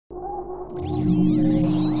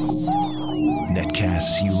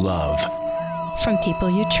Netcasts you love. From people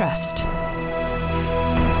you trust.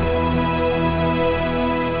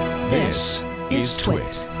 This is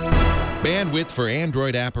Twit. Bandwidth for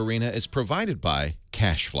Android App Arena is provided by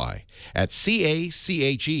CacheFly at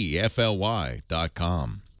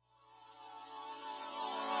CACHEFLY.com.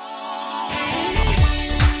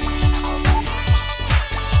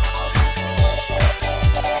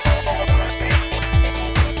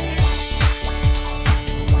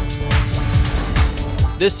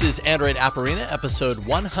 This is Android App Arena, episode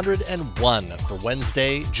 101 for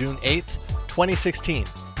Wednesday, June 8th, 2016.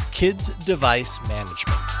 Kids Device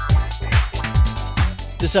Management.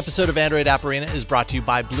 This episode of Android App Arena is brought to you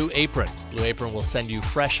by Blue Apron. Blue Apron will send you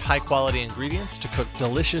fresh, high-quality ingredients to cook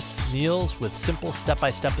delicious meals with simple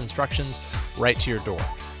step-by-step instructions right to your door.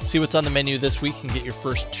 See what's on the menu this week and get your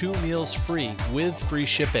first 2 meals free with free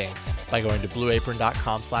shipping by going to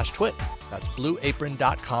blueapron.com/twit. That's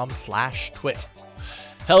blueapron.com/twit.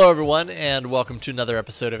 Hello, everyone, and welcome to another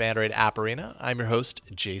episode of Android App Arena. I'm your host,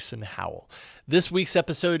 Jason Howell. This week's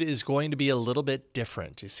episode is going to be a little bit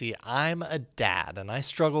different. You see, I'm a dad, and I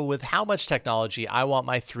struggle with how much technology I want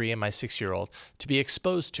my 3 and my 6-year-old to be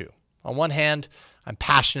exposed to. On one hand, I'm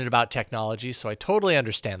passionate about technology, so I totally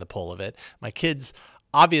understand the pull of it. My kids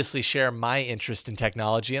obviously share my interest in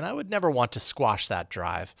technology, and I would never want to squash that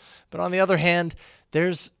drive. But on the other hand,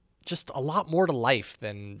 there's just a lot more to life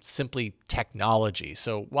than simply technology.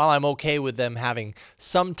 So while I'm okay with them having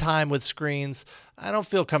some time with screens, I don't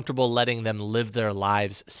feel comfortable letting them live their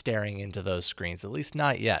lives staring into those screens, at least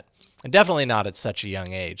not yet. And definitely not at such a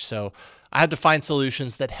young age. So I had to find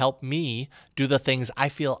solutions that help me do the things I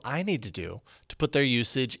feel I need to do to put their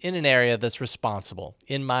usage in an area that's responsible,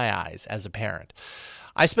 in my eyes, as a parent.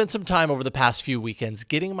 I spent some time over the past few weekends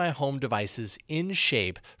getting my home devices in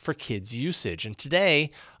shape for kids' usage, and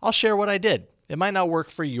today I'll share what I did. It might not work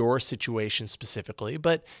for your situation specifically,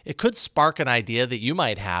 but it could spark an idea that you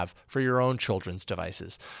might have for your own children's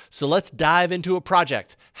devices. So let's dive into a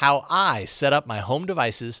project, how I set up my home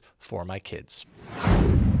devices for my kids.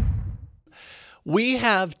 We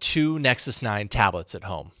have 2 Nexus 9 tablets at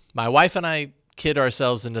home. My wife and I kid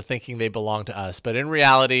ourselves into thinking they belong to us, but in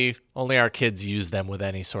reality, only our kids use them with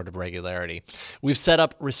any sort of regularity. We've set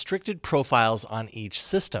up restricted profiles on each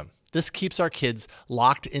system. This keeps our kids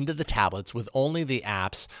locked into the tablets with only the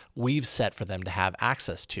apps we've set for them to have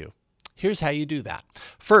access to. Here's how you do that.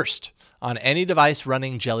 First, on any device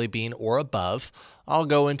running Jelly Bean or above, I'll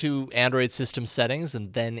go into Android system settings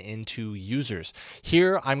and then into users.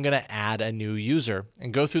 Here, I'm going to add a new user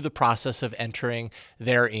and go through the process of entering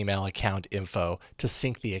their email account info to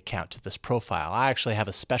sync the account to this profile. I actually have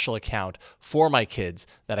a special account for my kids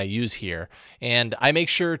that I use here, and I make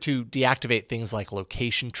sure to deactivate things like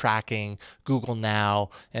location tracking, Google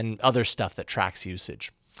Now, and other stuff that tracks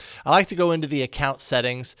usage. I like to go into the account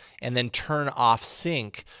settings and then turn off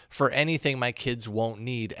sync for anything my kids won't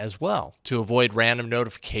need as well to avoid random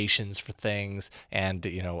notifications for things and,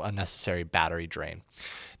 unnecessary battery drain.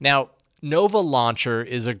 Now, Nova Launcher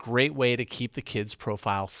is a great way to keep the kids'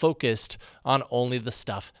 profile focused on only the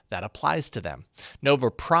stuff that applies to them. Nova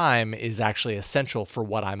Prime is actually essential for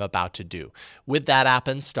what I'm about to do. With that app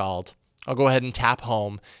installed, I'll go ahead and tap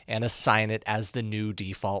Home and assign it as the new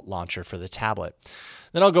default launcher for the tablet.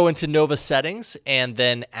 Then I'll go into Nova Settings and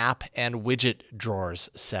then App and Widget Drawers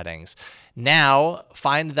Settings. Now,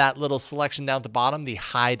 find that little selection down at the bottom, the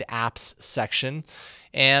Hide Apps section,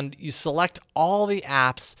 and you select all the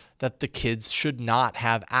apps that the kids should not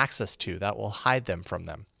have access to. That will hide them from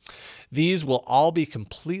them. These will all be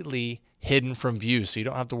completely hidden from view, so you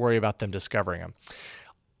don't have to worry about them discovering them.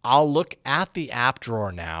 I'll look at the app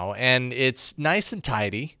drawer now, and it's nice and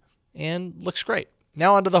tidy and looks great.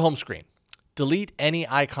 Now onto the home screen. Delete any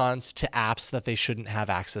icons to apps that they shouldn't have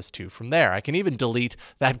access to from there. I can even delete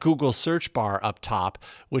that Google search bar up top,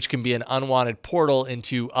 which can be an unwanted portal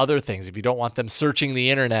into other things. If you don't want them searching the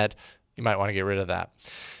internet, you might want to get rid of that.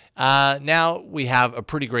 Now we have a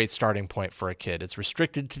pretty great starting point for a kid. It's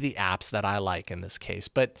restricted to the apps that I like in this case,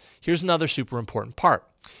 but here's another super important part.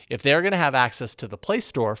 If they're going to have access to the Play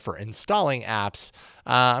Store for installing apps,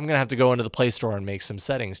 I'm going to have to go into the Play Store and make some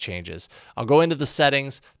settings changes. I'll go into the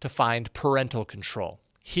settings to find parental control.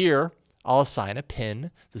 Here, I'll assign a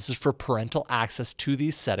PIN. This is for parental access to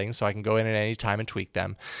these settings, so I can go in at any time and tweak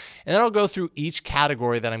them. And then I'll go through each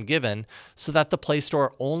category that I'm given so that the Play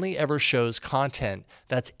Store only ever shows content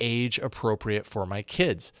that's age appropriate for my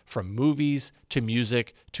kids, from movies to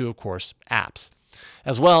music to, of course, apps.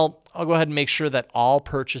 As well, I'll go ahead and make sure that all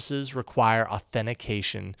purchases require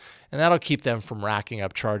authentication, and that'll keep them from racking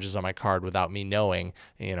up charges on my card without me knowing,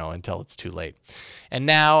 until it's too late. And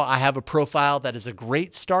now I have a profile that is a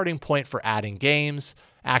great starting point for adding games,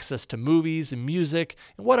 access to movies and music,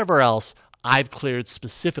 and whatever else I've cleared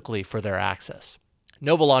specifically for their access.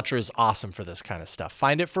 Nova Launcher is awesome for this kind of stuff.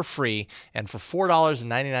 Find it for free and for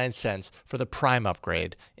 $4.99 for the Prime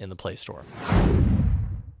upgrade in the Play Store.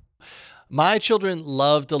 My children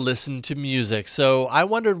love to listen to music, so I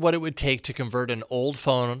wondered what it would take to convert an old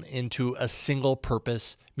phone into a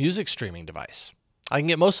single-purpose music streaming device. I can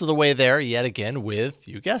get most of the way there yet again with,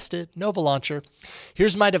 you guessed it, Nova Launcher.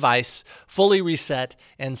 Here's my device, fully reset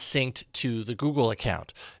and synced to the Google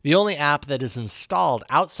account. The only app that is installed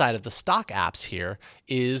outside of the stock apps here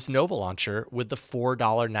is Nova Launcher with the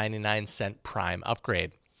 $4.99 Prime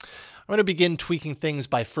upgrade. I'm going to begin tweaking things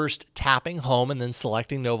by first tapping home and then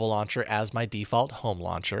selecting Nova Launcher as my default home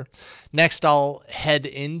launcher. Next, I'll head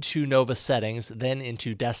into Nova settings, then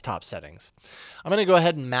into desktop settings. I'm going to go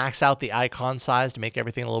ahead and max out the icon size to make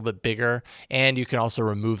everything a little bit bigger, and you can also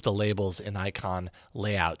remove the labels in icon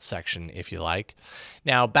layout section if you like.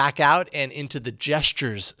 Now back out and into the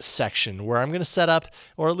gestures section where I'm going to set up,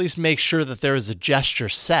 or at least make sure that there is a gesture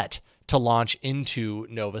set to launch into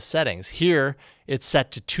Nova settings. Here, it's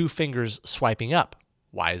set to 2 fingers swiping up.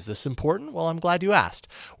 Why is this important? Well, I'm glad you asked.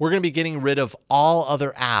 We're going to be getting rid of all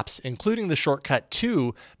other apps, including the shortcut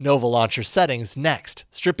to Nova Launcher settings next,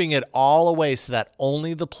 stripping it all away so that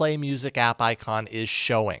only the Play Music app icon is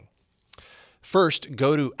showing. First,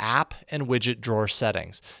 go to App and Widget Drawer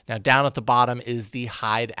Settings. Now, down at the bottom is the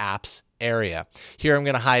Hide Apps area. Here, I'm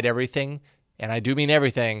going to hide everything, and I do mean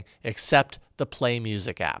everything, except the Play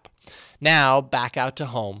Music app. Now, back out to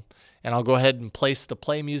Home, and I'll go ahead and place the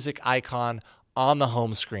Play Music icon on the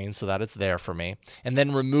home screen so that it's there for me, and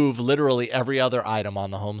then remove literally every other item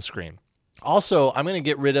on the home screen. Also, I'm going to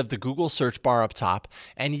get rid of the Google search bar up top,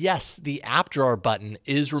 and yes, the app drawer button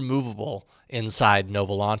is removable inside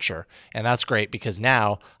Nova Launcher, and that's great because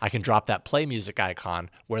now I can drop that Play Music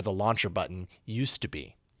icon where the launcher button used to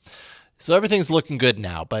be. So everything's looking good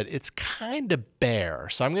now, but it's kind of bare.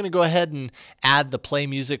 So I'm going to go ahead and add the Play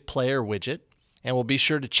Music Player widget, and we'll be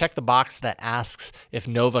sure to check the box that asks if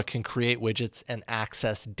Nova can create widgets and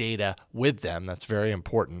access data with them. That's very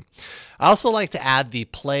important. I also like to add the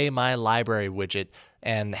Play My Library widget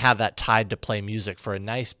and have that tied to Play Music for a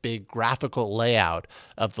nice big graphical layout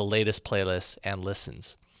of the latest playlists and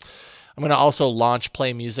listens. I'm going to also launch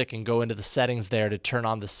Play Music and go into the settings there to turn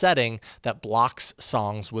on the setting that blocks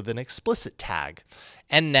songs with an explicit tag.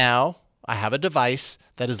 And now I have a device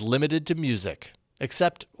that is limited to music,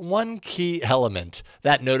 except one key element,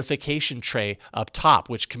 that notification tray up top,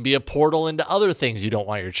 which can be a portal into other things you don't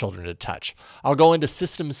want your children to touch. I'll go into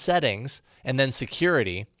System Settings and then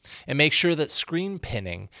Security and make sure that screen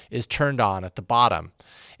pinning is turned on at the bottom.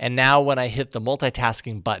 And now when I hit the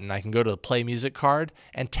multitasking button, I can go to the Play Music card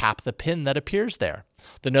and tap the pin that appears there.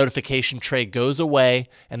 The notification tray goes away,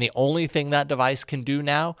 and the only thing that device can do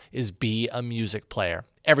now is be a music player.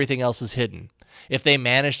 Everything else is hidden. If they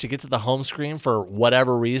manage to get to the home screen for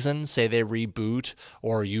whatever reason, say they reboot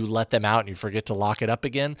or you let them out and you forget to lock it up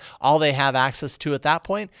again, all they have access to at that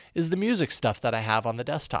point is the music stuff that I have on the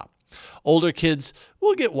desktop. Older kids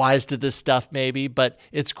will get wise to this stuff maybe, but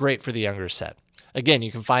it's great for the younger set. Again,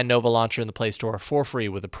 you can find Nova Launcher in the Play Store for free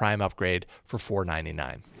with a Prime upgrade for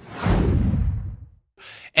 $4.99.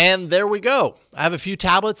 And there we go. I have a few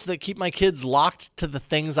tablets that keep my kids locked to the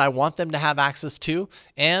things I want them to have access to,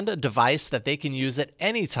 and a device that they can use at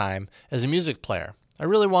any time as a music player. I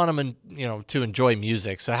really want them, to enjoy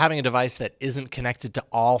music, so having a device that isn't connected to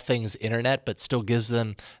all things internet but still gives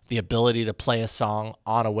them the ability to play a song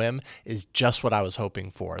on a whim is just what I was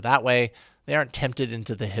hoping for. That way, they aren't tempted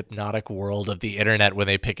into the hypnotic world of the internet when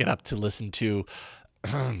they pick it up to listen to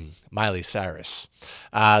Miley Cyrus.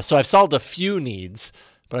 So I've solved a few needs,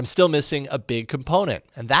 but I'm still missing a big component,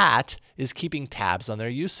 and that is keeping tabs on their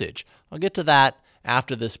usage. I'll get to that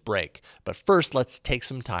after this break. But first, let's take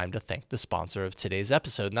some time to thank the sponsor of today's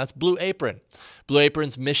episode, and that's Blue Apron. Blue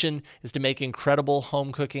Apron's mission is to make incredible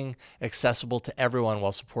home cooking accessible to everyone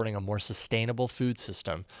while supporting a more sustainable food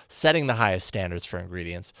system, setting the highest standards for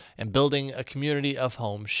ingredients, and building a community of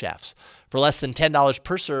home chefs. For less than $10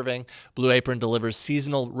 per serving, Blue Apron delivers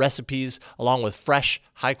seasonal recipes along with fresh,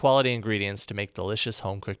 high-quality ingredients to make delicious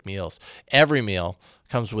home-cooked meals. Every meal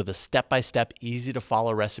comes with a step-by-step,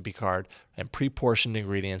 easy-to-follow recipe card and pre-portioned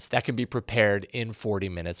ingredients that can be prepared in 40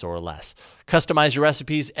 minutes or less. Customize your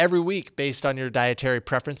recipes every week based on your dietary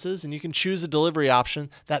preferences, and you can choose a delivery option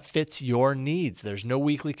that fits your needs. There's no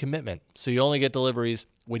weekly commitment, so you only get deliveries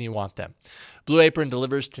when you want them. Blue Apron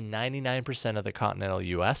delivers to 99% of the continental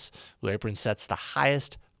U.S. Blue Apron sets the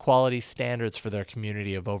highest quality standards for their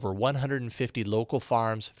community of over 150 local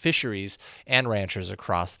farms, fisheries, and ranchers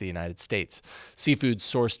across the United States. Seafood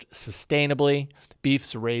sourced sustainably,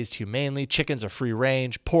 beef's raised humanely, chickens are free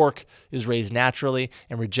range, pork is raised naturally,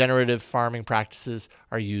 and regenerative farming practices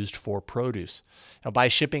are used for produce. Now, by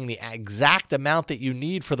shipping the exact amount that you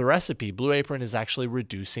need for the recipe, Blue Apron is actually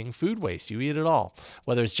reducing food waste. You eat it all.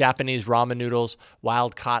 Whether it's Japanese ramen noodles,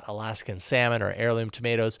 wild-caught Alaskan salmon, or heirloom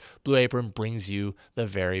tomatoes, Blue Apron brings you the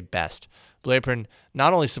very best. Blue Apron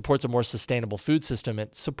not only supports a more sustainable food system,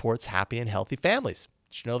 it supports happy and healthy families.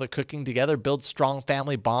 Did you know that cooking together builds strong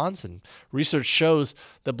family bonds? And research shows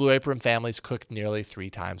that Blue Apron families cook nearly 3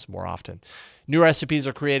 times more often. New recipes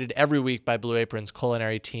are created every week by Blue Apron's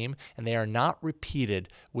culinary team, and they are not repeated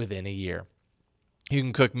within a year. You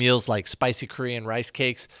can cook meals like spicy Korean rice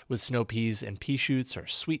cakes with snow peas and pea shoots, or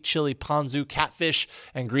sweet chili ponzu catfish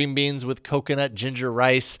and green beans with coconut ginger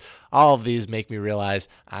rice. All of these make me realize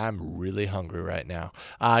I'm really hungry right now.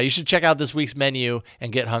 You should check out this week's menu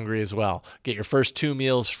and get hungry as well. Get your first 2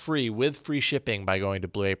 meals free with free shipping by going to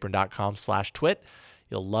blueapron.com/twit.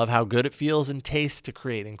 You'll love how good it feels and tastes to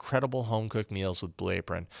create incredible home-cooked meals with Blue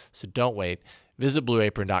Apron. So don't wait. Visit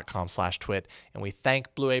blueapron.com/twit, and we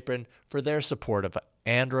thank Blue Apron for their support of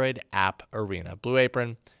Android App Arena. Blue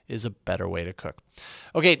Apron is a better way to cook.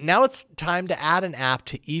 Okay, now it's time to add an app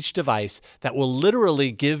to each device that will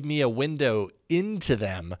literally give me a window into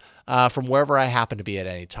them from wherever I happen to be at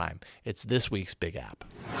any time. It's this week's big app.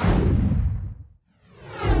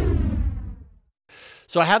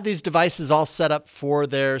 So I have these devices all set up for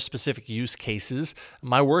their specific use cases.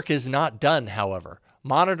 My work is not done, however.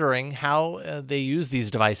 Monitoring how they use these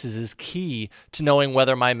devices is key to knowing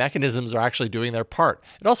whether my mechanisms are actually doing their part.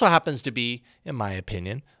 It also happens to be, in my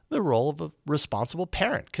opinion, the role of a responsible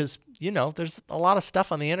parent because, there's a lot of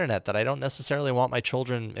stuff on the internet that I don't necessarily want my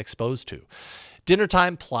children exposed to.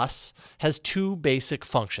 DinnerTime Plus has 2 basic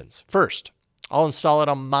functions. First, I'll install it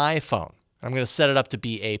on my phone. I'm going to set it up to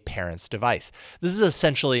be a parent's device. This is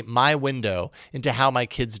essentially my window into how my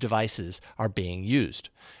kids' devices are being used.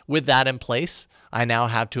 With that in place, I now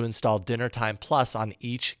have to install DinnerTime Plus on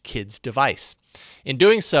each kid's device. In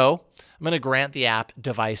doing so, I'm going to grant the app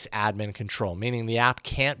device admin control, meaning the app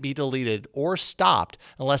can't be deleted or stopped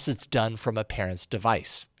unless it's done from a parent's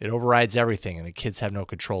device. It overrides everything, and the kids have no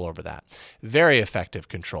control over that. Very effective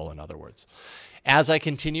control, in other words. As I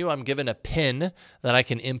continue, I'm given a PIN that I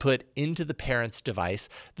can input into the parent's device.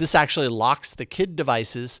 This actually locks the kid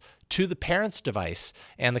devices to the parent's device,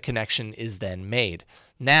 and the connection is then made.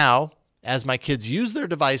 Now, as my kids use their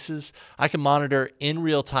devices, I can monitor in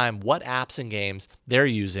real time what apps and games they're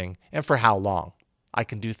using and for how long. I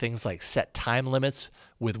can do things like set time limits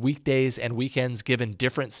with weekdays and weekends given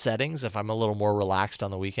different settings if I'm a little more relaxed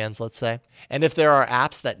on the weekends, let's say. And if there are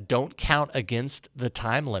apps that don't count against the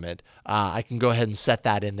time limit, I can go ahead and set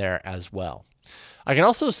that in there as well. I can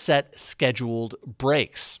also set scheduled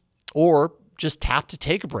breaks or just tap to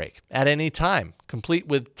take a break at any time, complete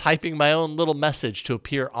with typing my own little message to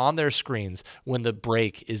appear on their screens when the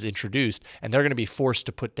break is introduced, and they're going to be forced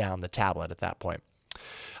to put down the tablet at that point.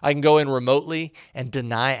 I can go in remotely and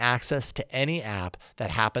deny access to any app that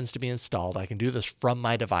happens to be installed. I can do this from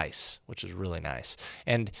my device, which is really nice.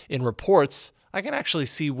 And in reports, I can actually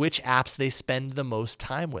see which apps they spend the most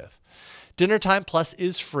time with. DinnerTime Plus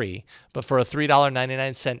is free, but for a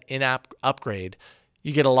 $3.99 in-app upgrade,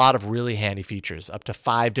 you get a lot of really handy features. Up to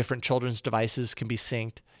 5 different children's devices can be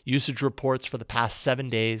synced, usage reports for the past 7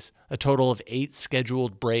 days, a total of 8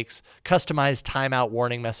 scheduled breaks, customized timeout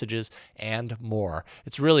warning messages, and more.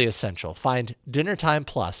 It's really essential. Find DinnerTime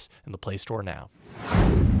Plus in the Play Store now.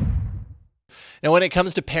 Now, when it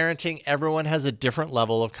comes to parenting, everyone has a different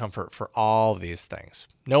level of comfort for all of these things.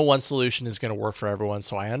 No one solution is going to work for everyone,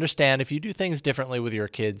 so I understand if you do things differently with your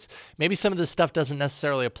kids. Maybe some of this stuff doesn't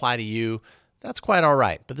necessarily apply to you. That's quite all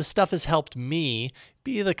right. But this stuff has helped me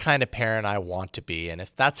be the kind of parent I want to be. And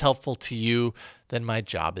if that's helpful to you, then my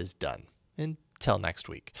job is done. Until next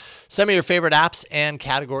week. Send me your favorite apps and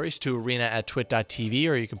categories to arena@twit.tv,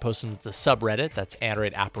 or you can post them to the subreddit. That's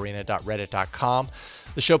androidapparena.reddit.com.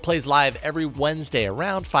 The show plays live every Wednesday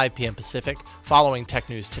around 5 p.m. Pacific, following Tech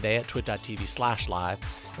News Today at twit.tv/live.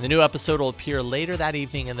 And the new episode will appear later that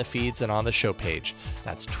evening in the feeds and on the show page.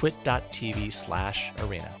 That's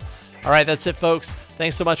twit.tv/arena. All right, that's it, folks.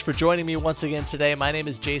 Thanks so much for joining me once again today. My name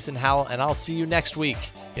is Jason Howell, and I'll see you next week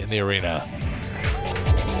in the arena.